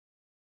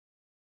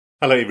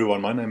Hello everyone,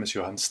 my name is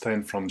Johan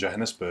Steyn from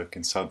Johannesburg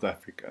in South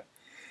Africa.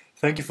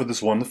 Thank you for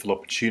this wonderful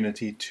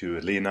opportunity to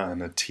Alina and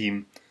her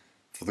team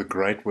for the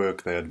great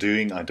work they are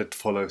doing. I did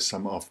follow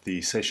some of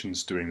the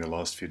sessions during the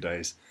last few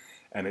days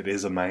and it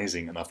is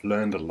amazing and I've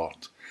learned a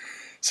lot.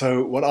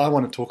 So what I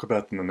want to talk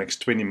about in the next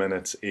 20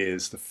 minutes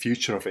is the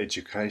future of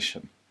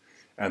education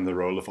and the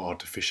role of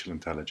artificial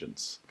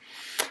intelligence.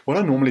 What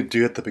I normally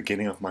do at the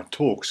beginning of my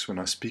talks when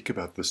I speak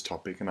about this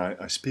topic, and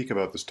I speak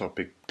about this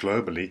topic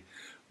globally,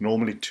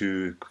 normally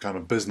to kind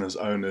of business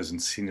owners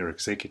and senior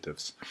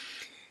executives,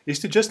 is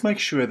to just make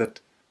sure that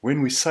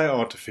when we say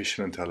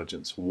artificial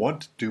intelligence,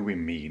 what do we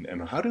mean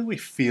and how do we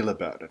feel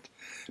about it?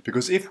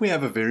 Because if we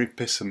have a very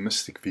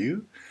pessimistic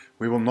view,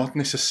 we will not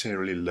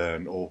necessarily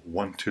learn or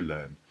want to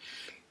learn.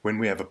 When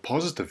we have a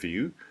positive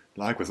view,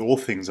 like with all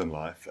things in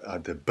life,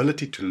 the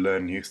ability to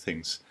learn new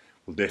things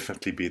will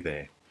definitely be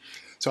there.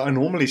 So I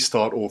normally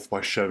start off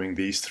by showing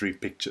these three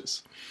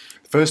pictures.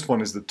 The first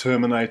one is the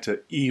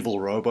Terminator evil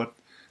robot.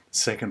 The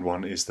second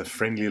one is the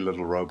friendly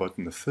little robot.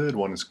 And the third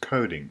one is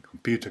coding,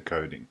 computer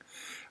coding.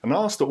 And I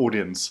asked the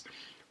audience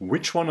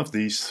which one of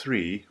these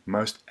three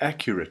most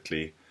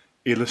accurately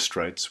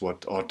illustrates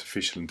what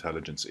artificial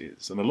intelligence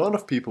is. And a lot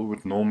of people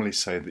would normally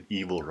say the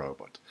evil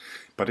robot.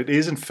 But it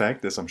is in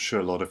fact, as I'm sure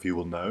a lot of you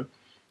will know,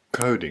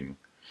 coding.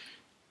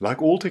 Like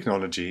all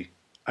technology,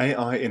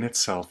 AI in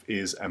itself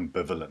is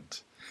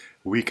ambivalent.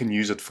 We can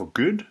use it for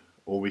good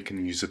or we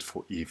can use it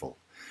for evil.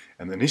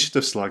 And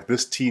initiatives like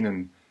this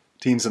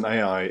Teens and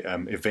AI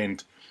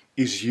event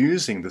is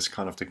using this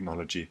kind of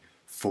technology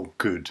for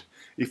good.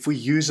 If we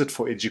use it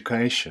for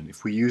education,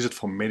 if we use it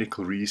for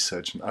medical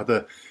research and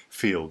other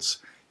fields,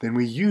 then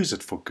we use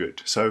it for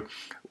good. So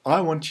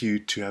I want you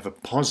to have a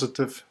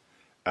positive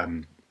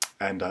and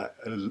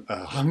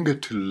a hunger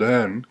to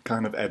learn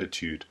kind of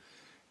attitude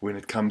when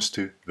it comes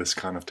to this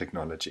kind of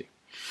technology.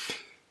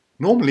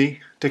 Normally,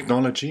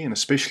 technology, and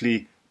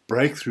especially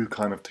breakthrough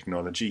kind of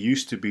technology,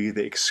 used to be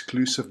the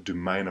exclusive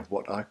domain of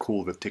what I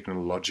call the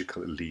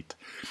technological elite.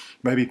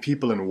 Maybe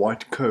people in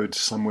white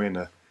coats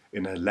somewhere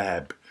in a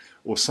lab,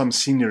 or some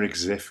senior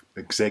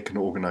exec in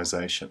an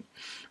organization.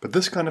 But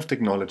this kind of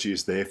technology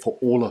is there for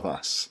all of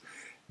us.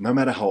 No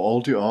matter how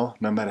old you are,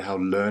 no matter how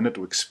learned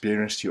or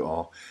experienced you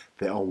are,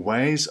 there are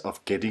ways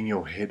of getting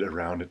your head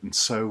around it, and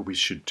so we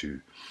should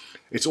do.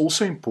 It's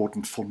also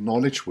important for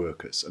knowledge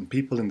workers and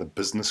people in the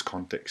business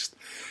context.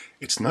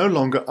 It's no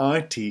longer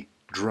IT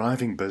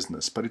driving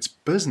business, but it's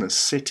business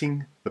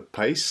setting the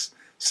pace,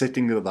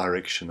 setting the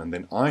direction, and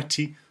then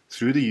IT,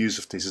 through the use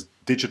of these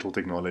digital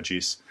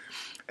technologies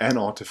and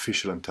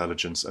artificial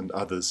intelligence and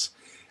others,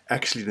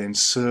 actually then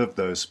serve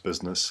those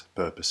business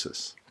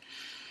purposes.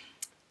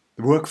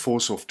 The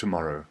workforce of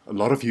tomorrow. A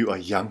lot of you are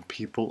young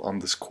people on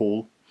this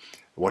call,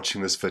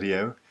 watching this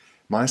video.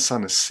 My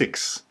son is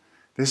 6.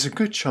 There's a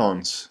good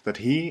chance that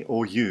he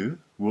or you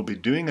will be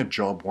doing a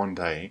job one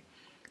day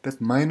that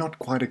may not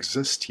quite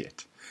exist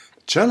yet.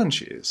 The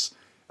challenge is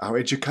our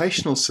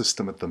educational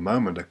system at the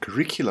moment, a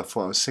curricula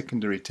for our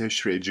secondary,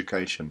 tertiary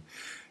education,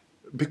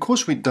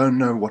 because we don't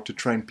know what to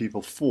train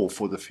people for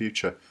the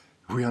future,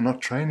 we are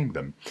not training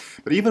them.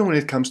 But even when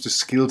it comes to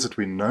skills that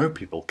we know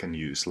people can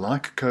use,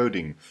 like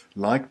coding,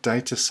 like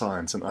data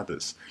science and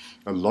others,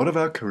 a lot of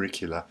our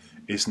curricula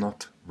is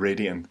not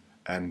ready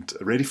and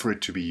ready for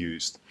it to be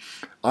used.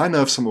 I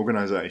know of some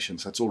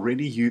organizations that's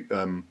already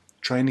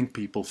training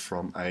people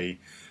from a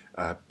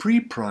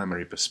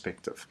pre-primary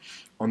perspective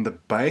on the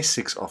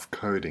basics of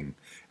coding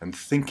and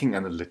thinking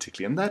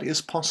analytically, and that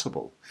is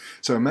possible.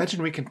 So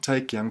imagine we can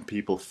take young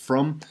people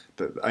from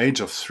the age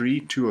of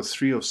 2 or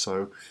 3 or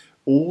so,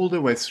 all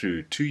the way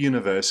through to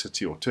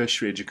university or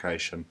tertiary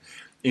education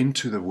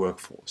into the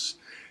workforce.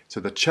 So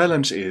the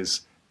challenge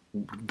is,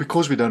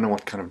 because we don't know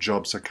what kind of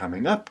jobs are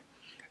coming up,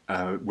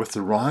 with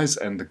the rise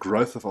and the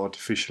growth of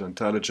artificial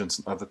intelligence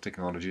and other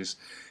technologies,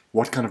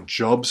 what kind of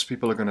jobs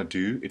people are going to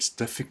do, it's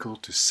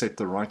difficult to set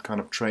the right kind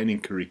of training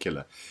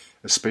curricula,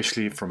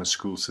 especially from a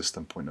school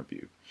system point of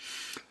view.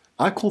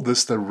 I call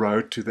this the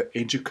road to the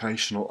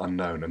educational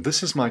unknown, and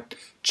this is my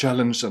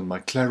challenge and my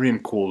clarion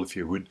call, if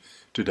you would,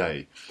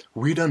 today.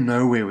 We don't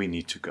know where we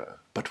need to go,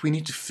 but we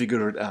need to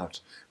figure it out.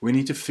 We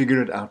need to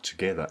figure it out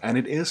together, and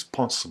it is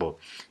possible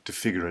to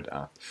figure it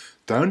out.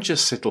 Don't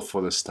just settle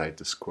for the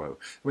status quo.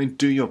 I mean,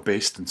 do your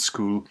best in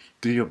school,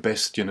 do your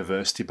best at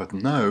university, but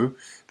know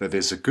that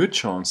there's a good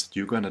chance that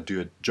you're going to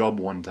do a job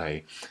one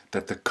day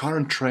that the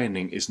current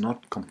training is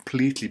not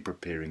completely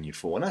preparing you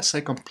for. And I say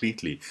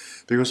completely,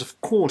 because of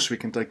course we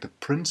can take the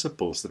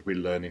principles that we're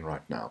learning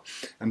right now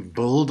and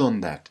build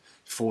on that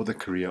for the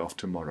career of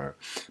tomorrow.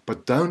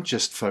 But don't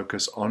just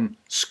focus on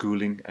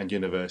schooling and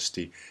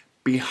university.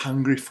 Be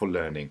hungry for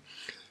learning.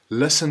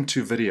 Listen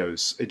to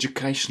videos,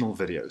 educational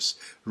videos,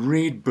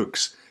 read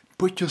books,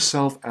 put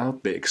yourself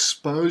out there,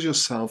 expose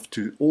yourself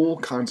to all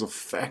kinds of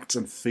facts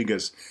and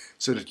figures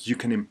so that you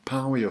can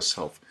empower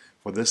yourself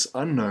for this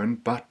unknown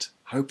but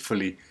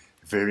hopefully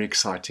very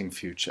exciting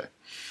future.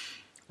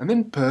 And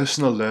then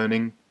personal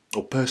learning,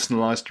 or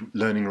personalized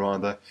learning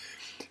rather.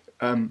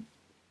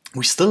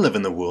 We still live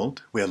in a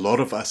world where a lot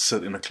of us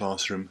sit in a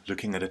classroom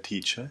looking at a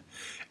teacher,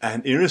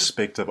 and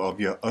irrespective of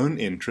your own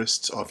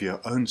interests, of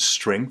your own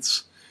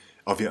strengths,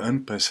 of your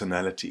own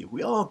personality,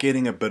 we are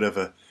getting a bit of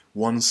a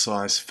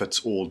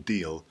one-size-fits-all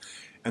deal.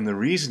 And the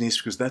reason is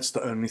because that's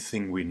the only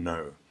thing we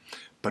know.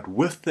 But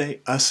with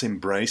us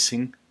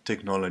embracing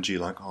technology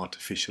like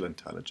artificial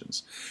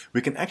intelligence,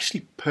 we can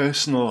actually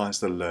personalize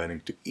the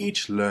learning to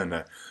each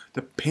learner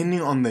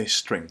depending on their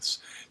strengths.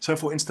 So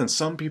for instance,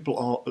 some people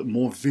are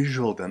more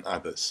visual than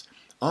others.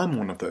 I'm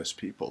one of those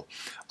people.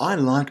 I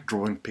like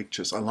drawing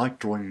pictures. I like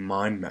drawing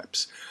mind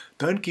maps.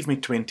 Don't give me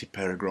 20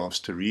 paragraphs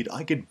to read.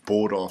 I get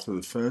bored after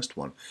the first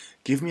one.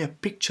 Give me a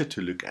picture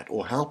to look at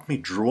or help me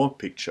draw a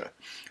picture.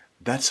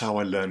 That's how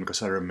I learn,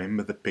 because I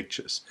remember the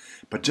pictures.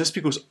 But just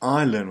because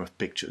I learn with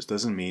pictures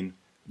doesn't mean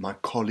my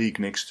colleague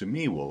next to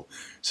me will.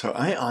 So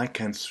AI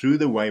can, through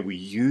the way we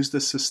use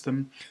the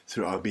system,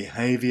 through our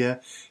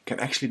behavior, can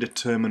actually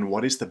determine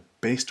what is the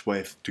best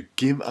way to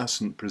give us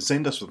and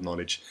present us with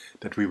knowledge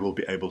that we will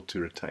be able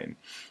to retain.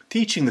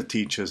 Teaching the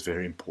teacher is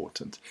very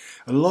important.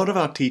 A lot of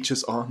our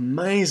teachers are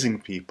amazing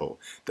people.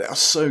 They are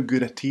so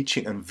good at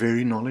teaching and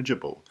very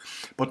knowledgeable.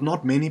 But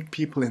not many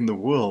people in the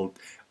world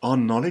are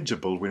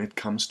knowledgeable when it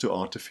comes to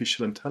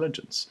artificial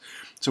intelligence.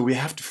 So we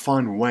have to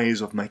find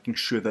ways of making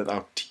sure that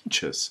our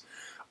teachers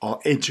are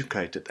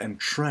educated and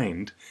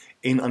trained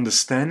in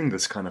understanding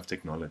this kind of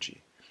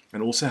technology,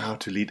 and also how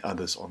to lead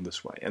others on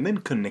this way, and then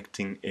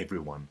connecting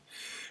everyone.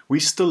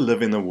 We still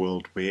live in a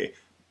world where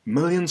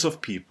millions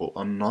of people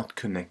are not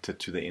connected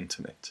to the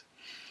internet.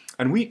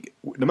 And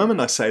the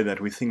moment I say that,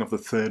 we think of the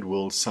third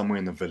world somewhere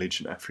in the village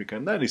in Africa,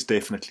 and that is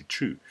definitely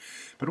true.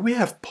 But we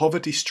have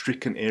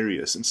poverty-stricken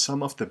areas in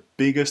some of the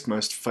biggest,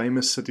 most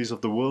famous cities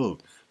of the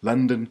world,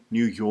 London,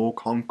 New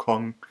York, Hong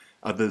Kong,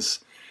 others,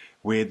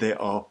 where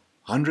there are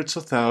hundreds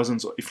of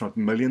thousands, or if not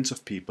millions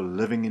of people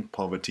living in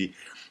poverty,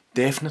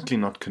 definitely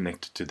not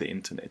connected to the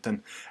internet.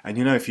 And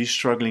you know, if you're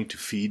struggling to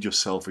feed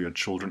yourself or your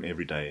children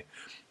every day,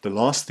 the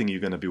last thing you're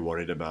going to be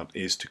worried about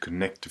is to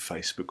connect to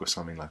Facebook or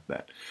something like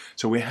that.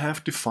 So we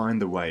have to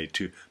find a way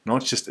to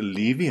not just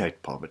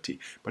alleviate poverty,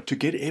 but to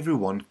get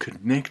everyone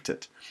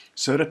connected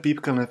so that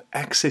people can have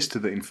access to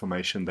the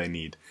information they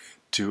need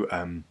to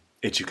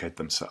educate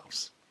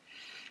themselves.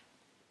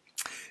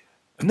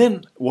 And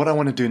then what I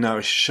want to do now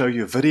is show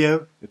you a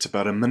video. It's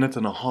about 1.5 minutes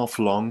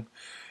long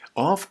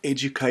of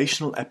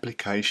educational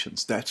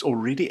applications that's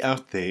already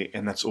out there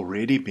and that's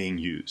already being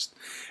used.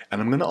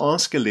 And I'm going to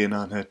ask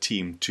Elena and her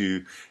team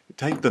to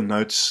take the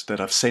notes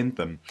that I've sent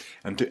them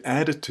and to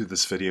add it to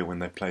this video when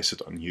they place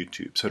it on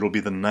YouTube. So it'll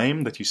be the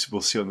name that you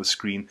will see on the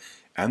screen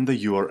and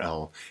the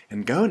URL,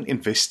 and go and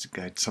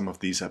investigate some of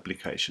these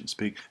applications.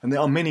 And there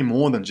are many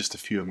more than just a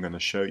few I'm going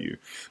to show you,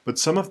 but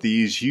some of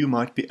these you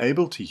might be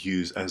able to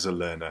use as a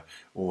learner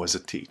or as a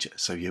teacher.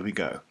 So here we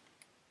go.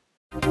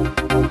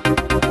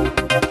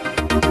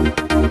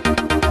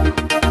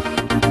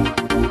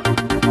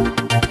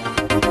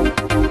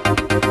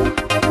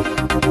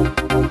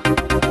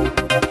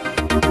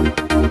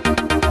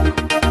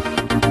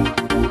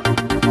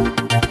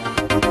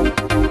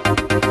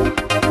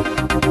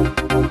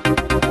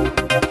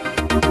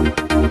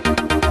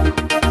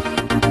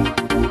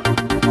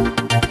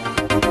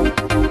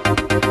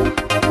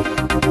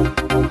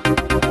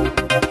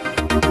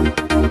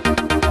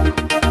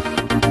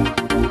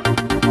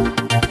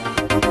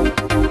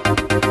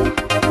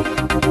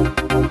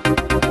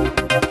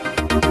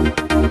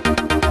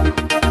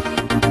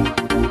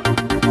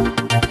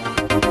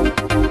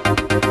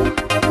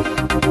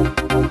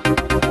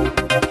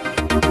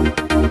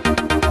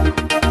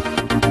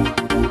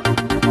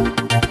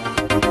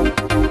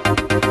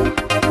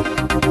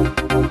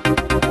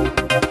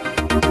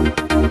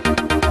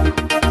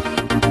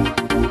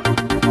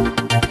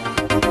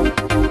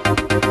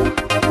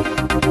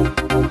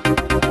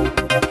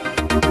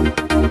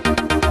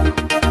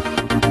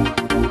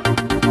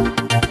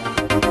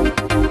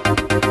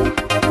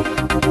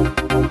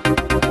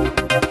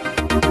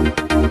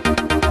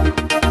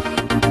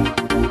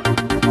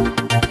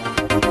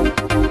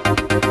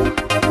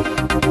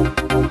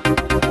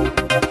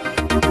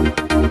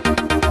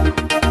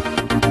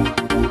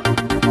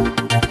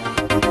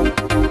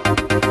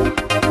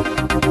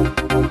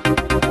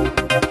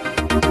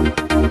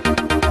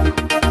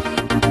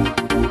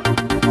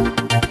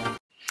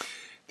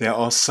 There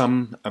are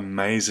some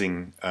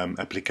amazing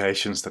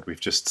applications that we've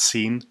just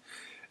seen.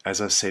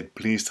 As I said,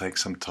 please take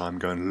some time,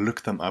 go and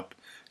look them up,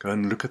 go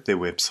and look at their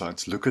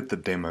websites, look at the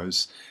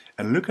demos,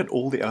 and look at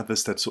all the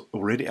others that's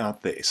already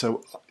out there.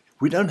 So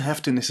we don't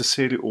have to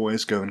necessarily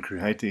always go and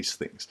create these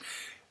things.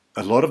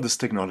 A lot of this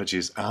technology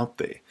is out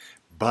there,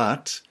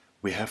 but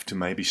we have to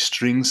maybe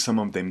string some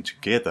of them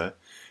together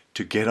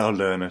to get our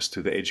learners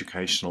to the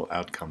educational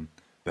outcome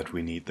that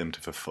we need them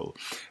to fulfill.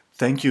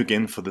 Thank you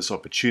again for this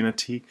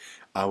opportunity.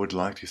 I would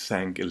like to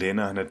thank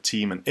Elena and her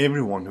team and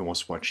everyone who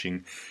was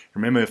watching.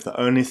 Remember, if the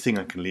only thing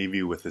I can leave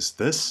you with is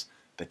this,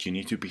 that you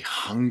need to be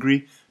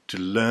hungry to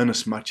learn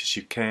as much as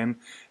you can,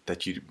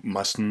 that you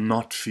must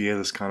not fear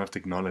this kind of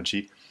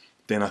technology,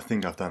 then I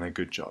think I've done a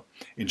good job.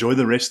 Enjoy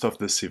the rest of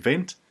this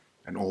event,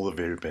 and and all the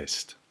very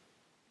best.